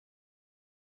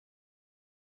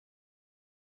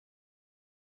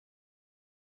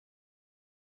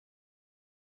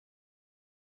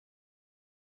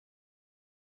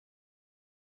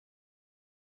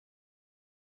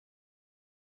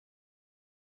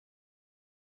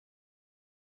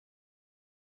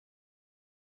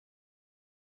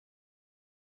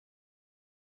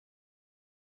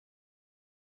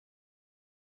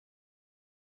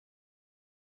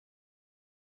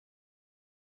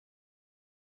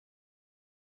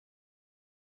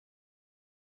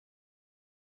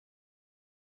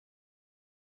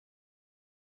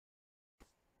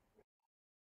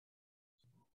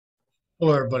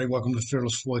Hello, everybody. Welcome to the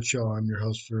Fearless Floyd Show. I'm your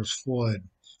host, Fearless Floyd.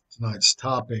 Tonight's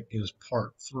topic is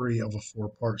part three of a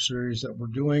four-part series that we're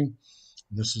doing.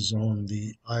 This is on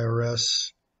the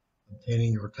IRS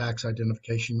obtaining your tax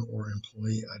identification or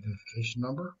employee identification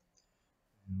number.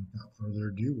 And without further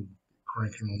ado, we'll be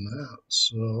cranking on that.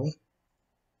 So,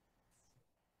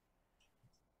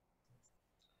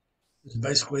 it's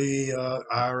basically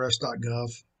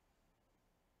IRS.gov.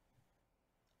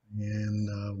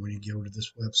 And when you go to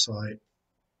this website,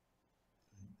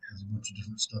 it has a bunch of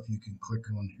different stuff you can click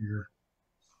on here.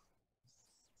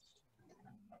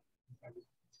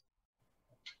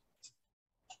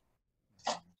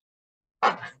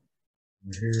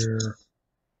 Here,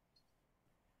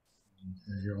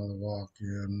 you're on the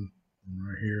walk-in, and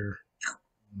right here,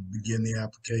 begin the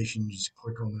application. You just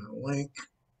click on that link.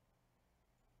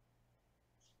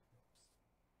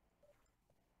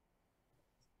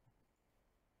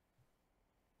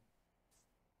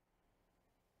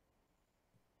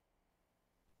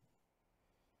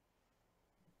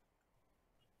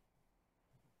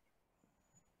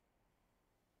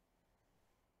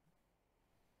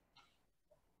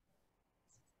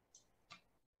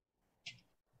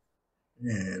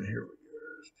 And here we go.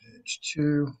 There's page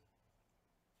two.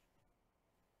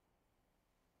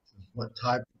 What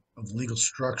type of legal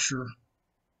structure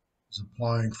is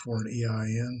applying for an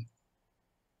EIN?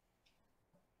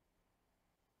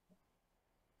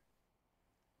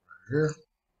 Here.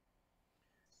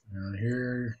 Down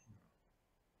here,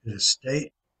 it is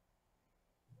state.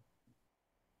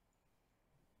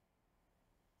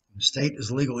 The state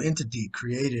is a legal entity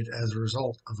created as a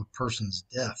result of a person's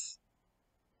death.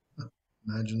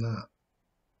 Imagine that.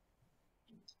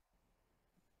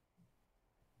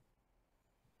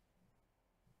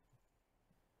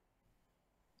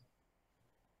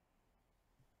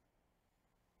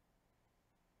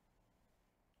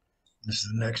 This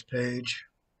is the next page.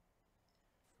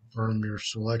 Confirm your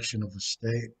selection of the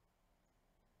state.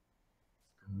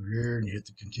 Over here, and you hit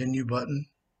the continue button.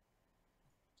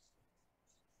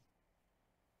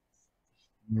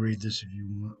 You can read this if you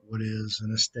want. What is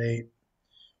an estate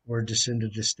or a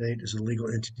descendant estate is a legal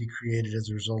entity created as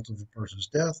a result of a person's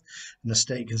death. An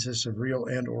estate consists of real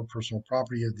and or personal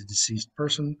property of the deceased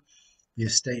person. The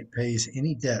estate pays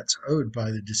any debts owed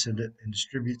by the descendant and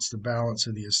distributes the balance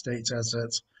of the estate's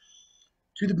assets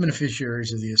to the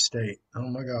beneficiaries of the estate. Oh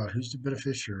my God, who's the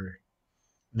beneficiary?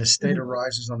 An estate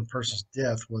arises on a person's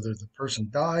death, whether the person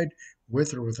died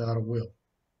with or without a will.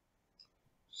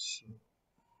 So,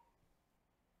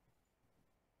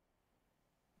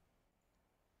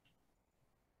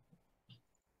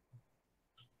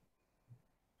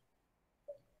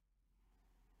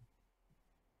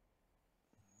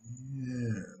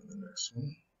 yeah, the next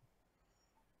one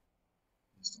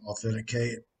is to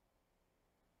authenticate.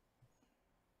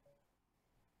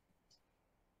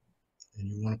 And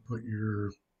you want to put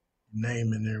your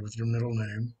name in there with your middle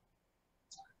name.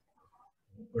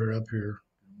 Put it up here.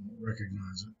 You won't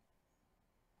recognize it.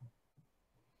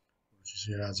 But you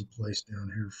see it has a place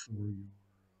down here for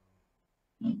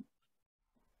your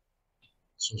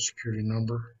social security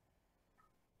number,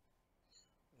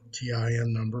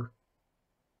 TIN number.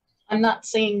 I'm not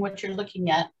seeing what you're looking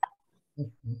at. Let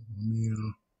me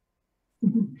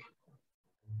go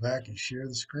back and share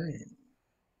the screen.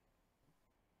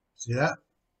 See that?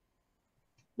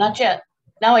 Not yet.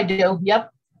 Now I do.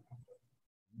 Yep.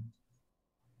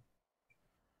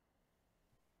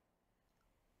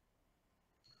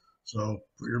 So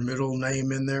put your middle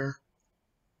name in there,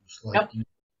 just like you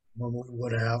normally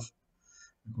would have.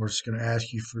 Of course, it's going to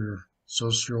ask you for your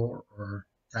social or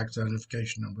tax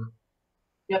identification number.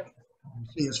 Yep. You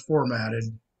see it's formatted,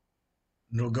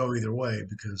 and it'll go either way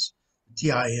because the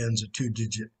TIN's a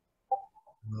two-digit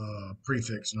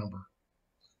prefix number.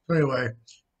 So anyway,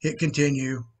 hit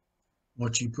continue.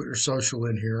 Once you put your social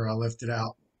in here, I left it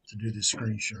out to do this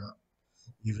screenshot,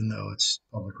 even though it's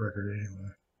public record anyway.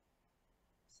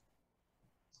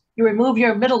 You remove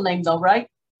your middle name though, right?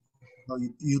 Oh,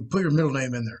 you put your middle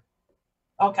name in there.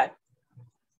 Okay.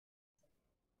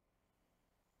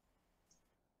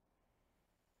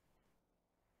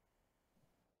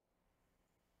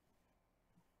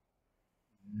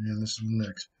 And this is the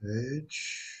next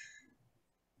page.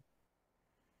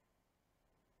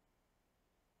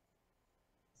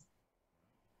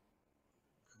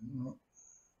 Come on.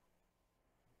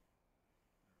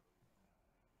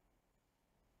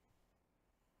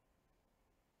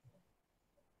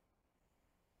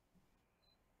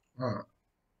 All right.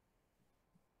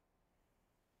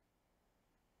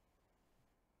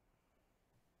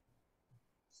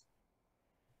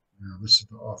 Now this is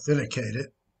to authenticate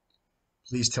it.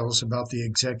 Please tell us about the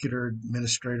executor,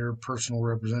 administrator, personal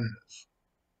representative.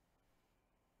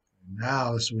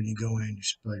 Now this is when you go in, you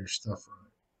spell your stuff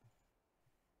right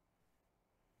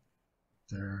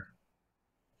there.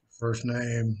 First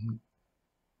name,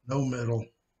 no middle,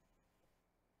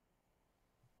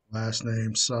 last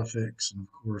name, suffix, and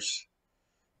of course,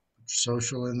 put your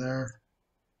social in there.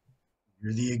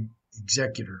 You're the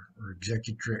executor or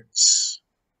executrix.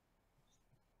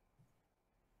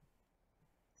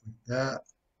 Like that.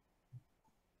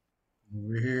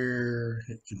 Over here,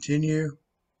 hit continue,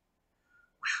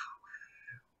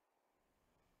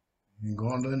 and go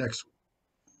on to the next one.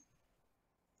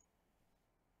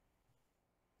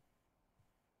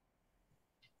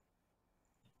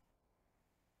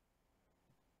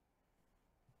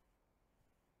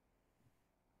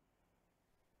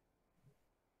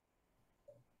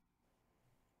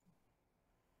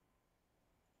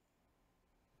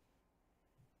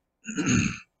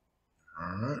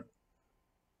 All right.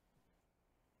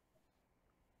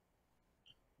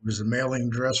 What is the mailing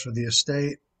address for the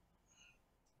estate?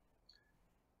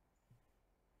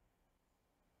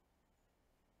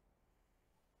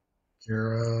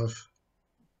 Care of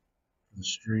the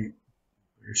street.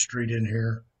 Put your street in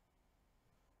here.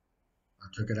 I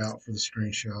took it out for the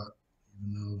screenshot,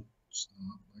 even though it's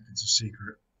not like it's a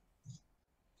secret.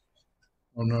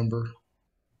 Phone number.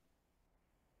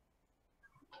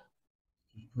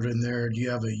 Put in there. Do you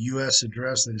have a U.S.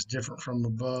 address that is different from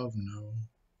above? No,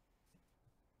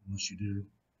 unless you do.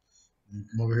 Then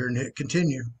come over here and hit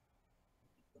continue.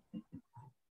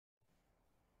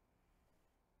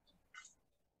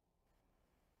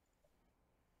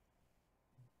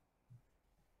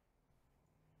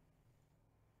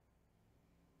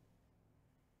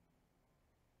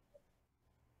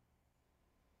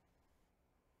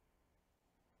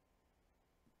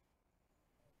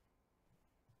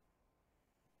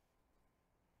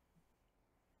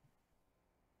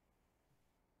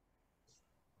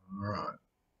 All right.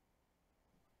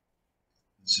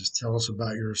 This is tell us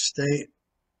about your estate.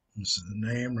 This is the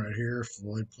name right here,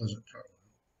 Floyd Pleasant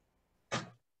Tarvin.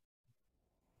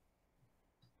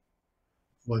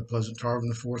 Floyd Pleasant Tarvin,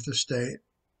 the Fourth Estate.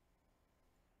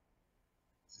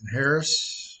 In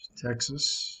Harris,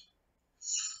 Texas.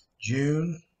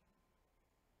 June.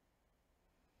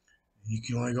 You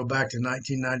can only go back to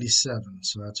 1997,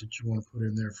 so that's what you want to put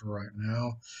in there for right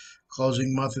now.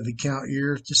 Closing month of the count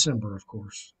year is December, of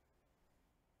course.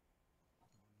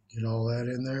 Get all that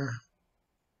in there.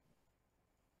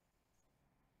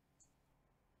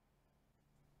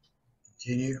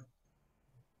 Continue.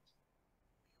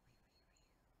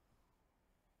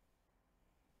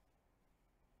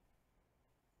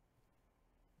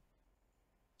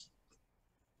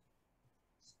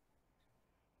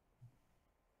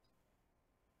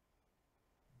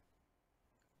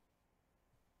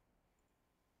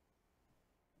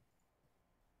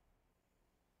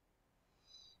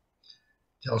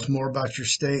 Tell us more about your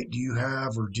state. Do you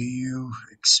have or do you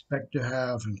expect to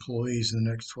have employees in the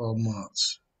next 12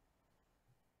 months?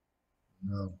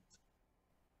 No.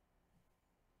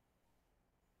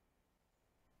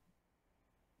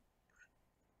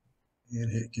 And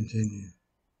hit continue.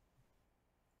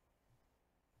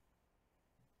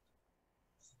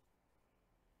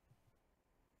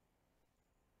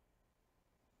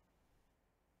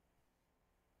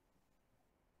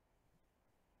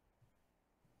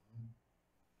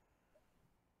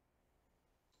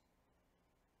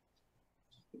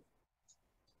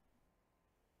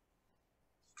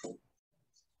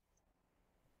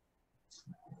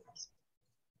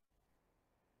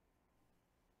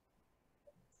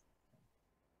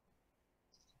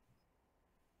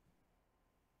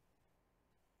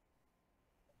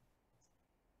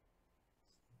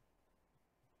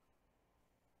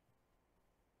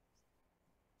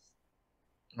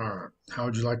 All right. How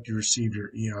would you like to receive your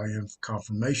EIN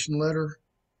confirmation letter?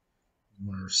 You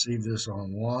want to receive this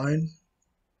online. Make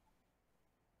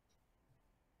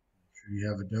sure you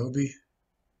have Adobe.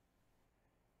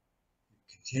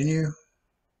 Continue.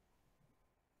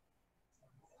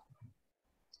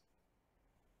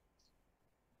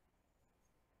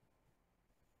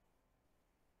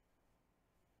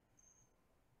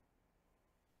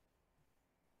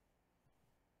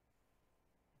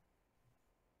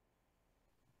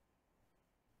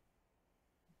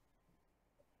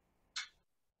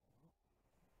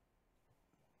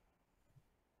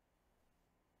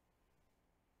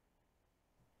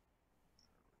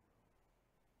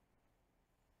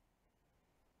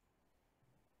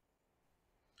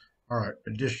 All right.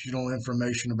 Additional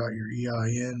information about your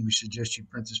EIN. We suggest you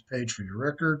print this page for your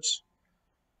records.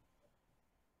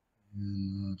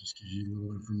 And just gives you a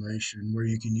little information where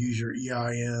you can use your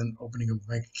EIN, opening a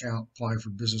bank account, applying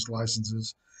for business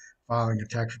licenses, filing a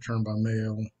tax return by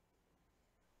mail.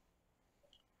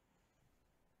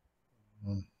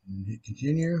 And hit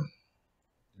continue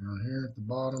down here at the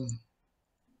bottom.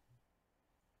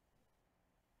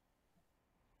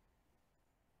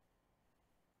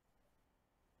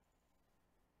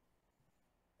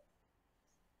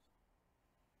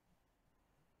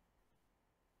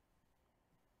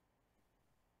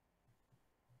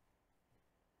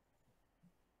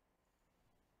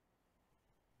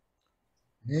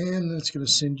 And it's going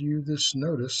to send you this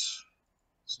notice.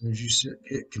 As soon as you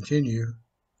hit continue,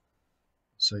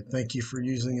 say thank you for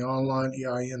using the online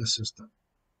EIN assistant.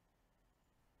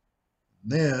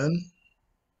 Then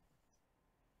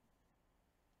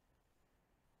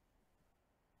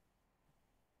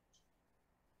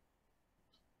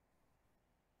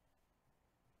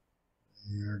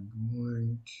you're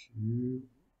going to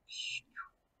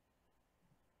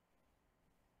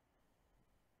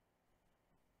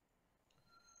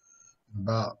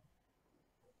about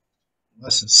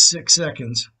less than 6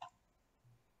 seconds,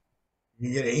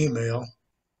 you get an email.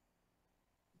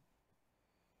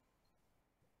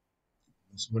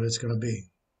 That's what it's going to be.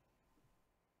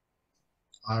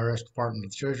 IRS Department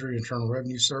of the Treasury, Internal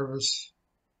Revenue Service,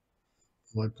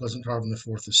 Floyd Pleasant Driving the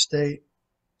Fourth Estate,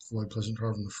 Floyd Pleasant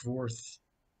Driving the Fourth,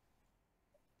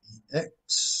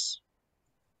 EX.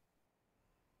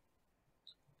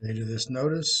 Date of this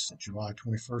notice, July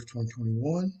 21st,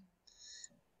 2021.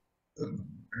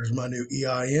 There's my new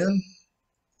EIN,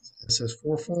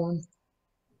 SS4 form.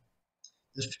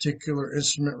 This particular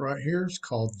instrument right here is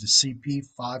called the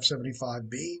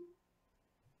CP575B. If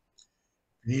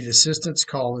you need assistance,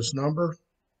 call this number,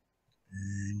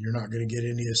 and you're not going to get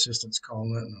any assistance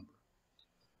calling that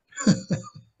number.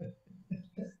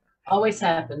 Always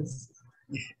happens.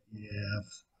 Yeah,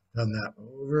 I've done that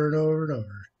over and over and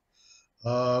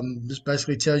over. This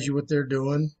basically tells you what they're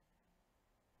doing.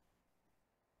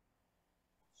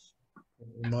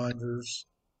 Reminders.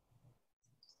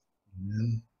 And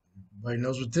then everybody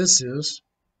knows what this is.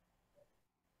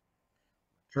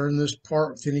 Turn this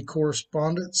part with any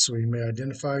correspondence so we may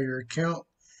identify your account.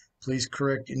 Please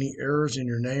correct any errors in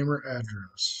your name or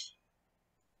address.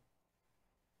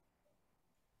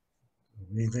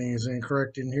 If anything is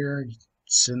incorrect in here,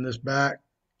 send this back,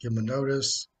 give them a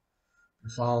notice. If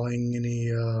you're following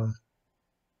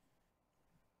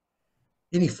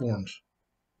any forms,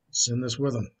 send this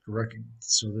with them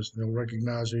so they'll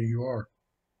recognize who you are.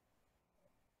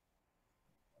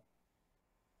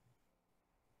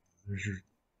 There's your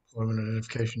employment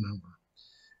identification number.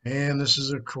 And this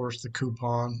is, of course, the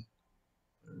coupon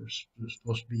they're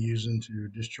supposed to be using to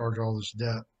discharge all this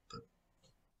debt, but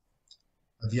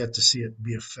I've yet to see it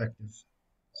be effective.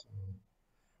 So,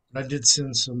 but I did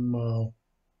send some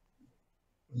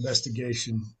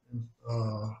investigation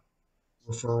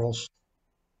referrals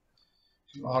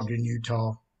to Ogden,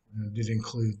 Utah, and it did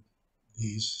include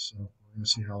these, so we're going to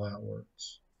see how that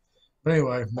works. But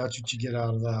anyway, that's what you get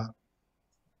out of that.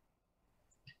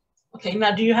 Okay,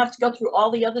 now do you have to go through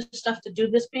all the other stuff to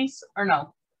do this piece or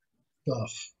no?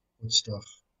 Stuff. What stuff?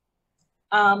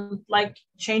 Like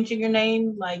changing your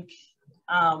name, like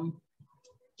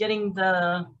getting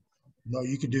the. No,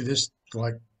 you could do this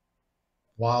like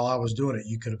while I was doing it.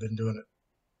 You could have been doing it.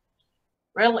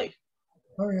 Really?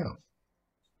 Oh yeah.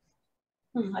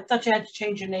 I thought you had to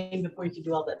change your name before you could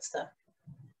do all that stuff.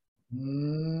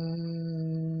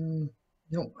 You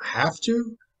don't have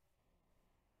to.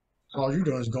 All you're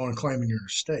doing is going and claiming your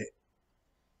estate.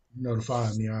 You're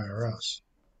notifying the IRS.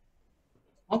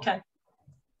 Okay.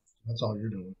 That's all you're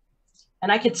doing.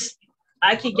 And I could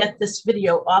get this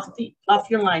video off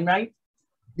your line, right?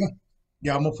 Yeah.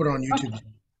 Yeah, I'm gonna put it on YouTube. Okay.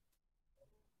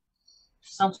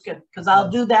 Sounds good. Because I'll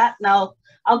do that and I'll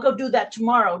go do that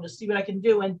tomorrow to see what I can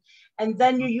do. And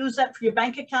then you use that for your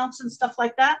bank accounts and stuff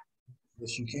like that?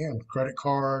 Yes, you can. Credit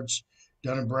cards,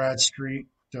 Dun & Bradstreet,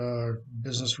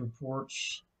 business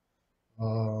reports,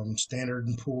 Standard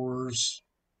 & Poor's,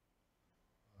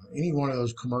 any one of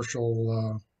those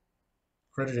commercial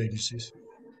credit agencies.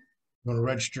 You want to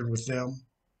register with them.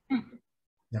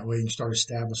 That way you can start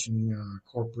establishing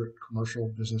corporate commercial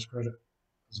business credit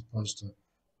as opposed to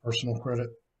personal credit.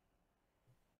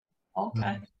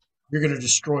 Okay. You're going to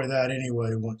destroy that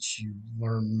anyway once you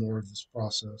learn more of this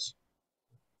process.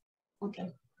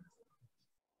 Okay.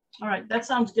 All right. That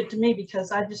sounds good to me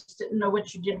because I just didn't know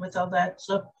what you did with all that.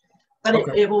 So, but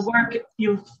Okay. it will work.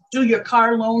 You do your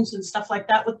car loans and stuff like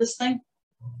that with this thing?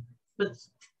 With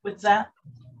that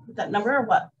number or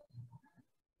what?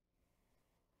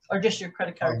 Or just your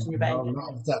credit cards in your bank? No,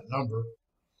 not with that number.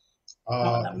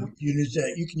 Oh, that one. You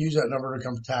can use that number to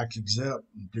become tax exempt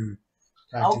and do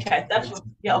tax Okay, that's exempt.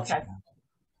 what, yeah, okay.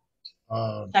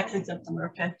 Uh, Tax exempt number,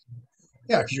 okay.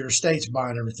 yeah, because your estate's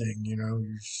buying everything. Your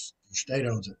state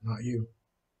owns it, not you.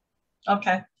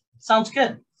 Okay, sounds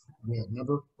good. Yeah,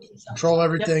 remember, control Yep,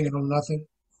 everything and own nothing.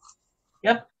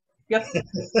 yep, yep. Yeah,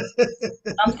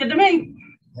 Sounds good to me.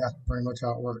 pretty much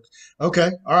how it works.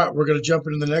 Okay, all right, we're gonna jump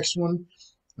into the next one,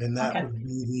 and that Okay, would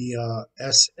be the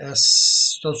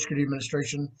SS Social Security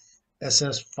Administration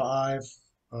SS5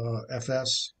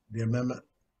 FS, the amendment.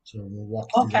 So we'll walk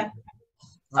you through that. okay,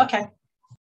 All right. okay.